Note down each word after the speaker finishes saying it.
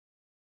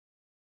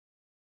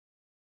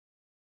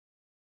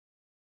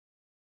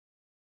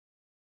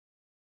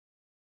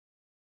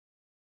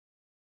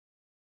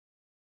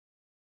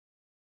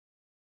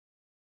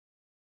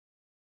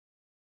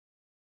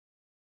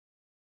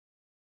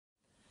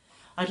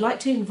I'd like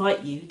to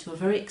invite you to a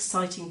very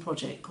exciting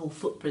project called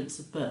Footprints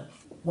of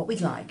Birth. What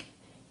we'd like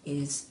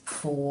is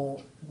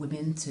for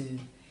women to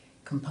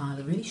compile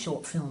a really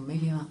short film,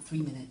 maybe about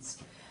 3 minutes,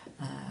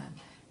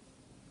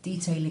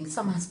 detailing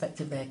some aspect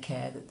of their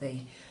care that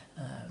they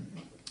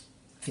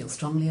feel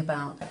strongly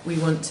about. We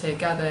want to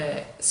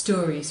gather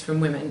stories from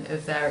women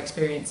of their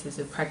experiences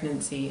of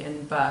pregnancy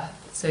and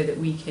birth so that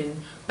we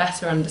can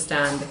better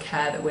understand the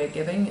care that we're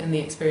giving and the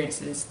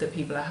experiences that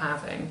people are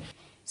having.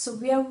 So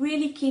we are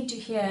really keen to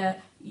hear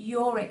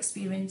your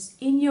experience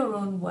in your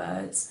own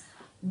words.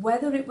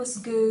 Whether it was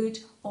good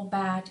or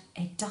bad,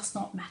 it does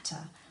not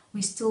matter.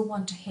 We still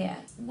want to hear.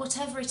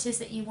 Whatever it is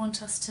that you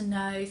want us to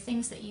know,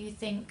 things that you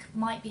think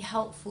might be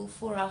helpful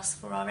for us,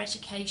 for our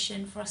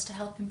education, for us to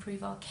help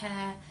improve our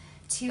care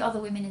to other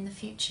women in the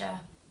future.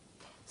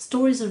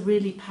 Stories are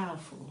really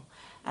powerful,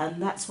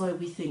 and that's why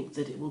we think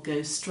that it will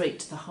go straight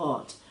to the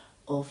heart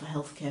of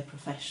healthcare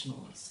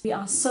professionals. We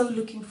are so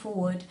looking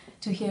forward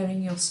to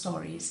hearing your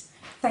stories.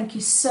 Thank you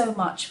so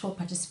much for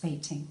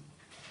participating.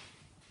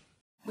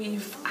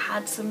 We've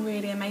had some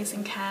really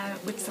amazing care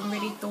with some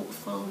really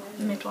thoughtful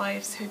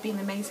midwives who've been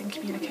amazing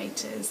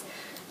communicators,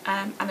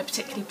 and a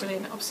particularly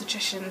brilliant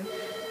obstetrician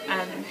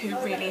who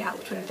really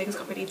helped when things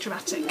got really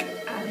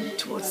dramatic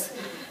towards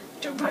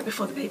right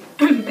before the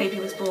baby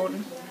was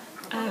born.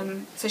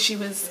 So she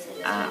was,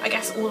 I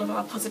guess all of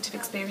our positive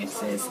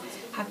experiences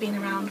have been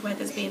around where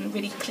there's been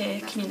really clear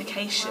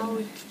communication.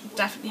 We've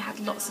definitely had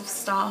lots of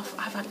staff,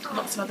 I've had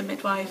lots of other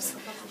midwives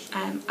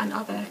and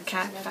other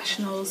care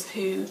professionals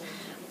who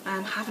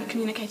haven't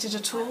communicated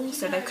at all,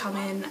 so they've come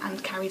in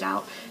and carried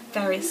out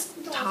various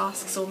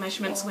tasks or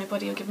measurements on my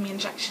body or given me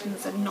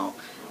injections and not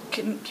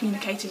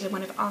communicated, and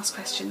when I've asked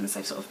questions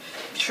they've sort of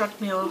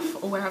shrugged me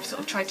off, or where I've sort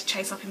of tried to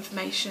chase up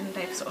information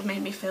they've sort of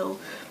made me feel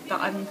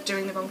that I'm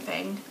doing the wrong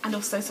thing. And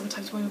also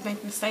sometimes when we've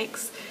made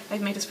mistakes they've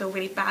made us feel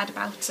really bad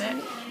about it.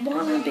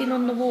 While I've been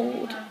on the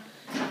ward,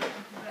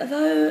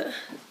 although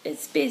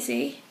it's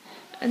busy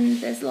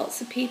and there's lots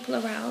of people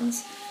around,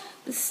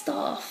 the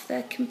staff,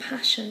 their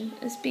compassion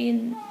has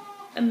been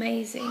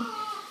amazing.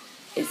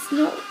 It's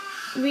not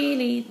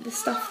really the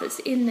stuff that's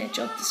in their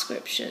job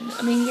description.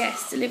 I mean,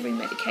 yes, delivering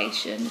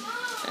medication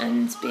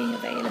and being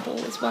available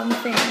is one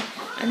thing,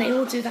 and they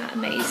all do that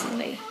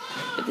amazingly.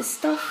 But the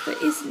stuff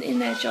that isn't in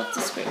their job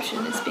description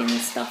has been the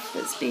stuff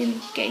that's been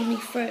getting me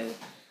through.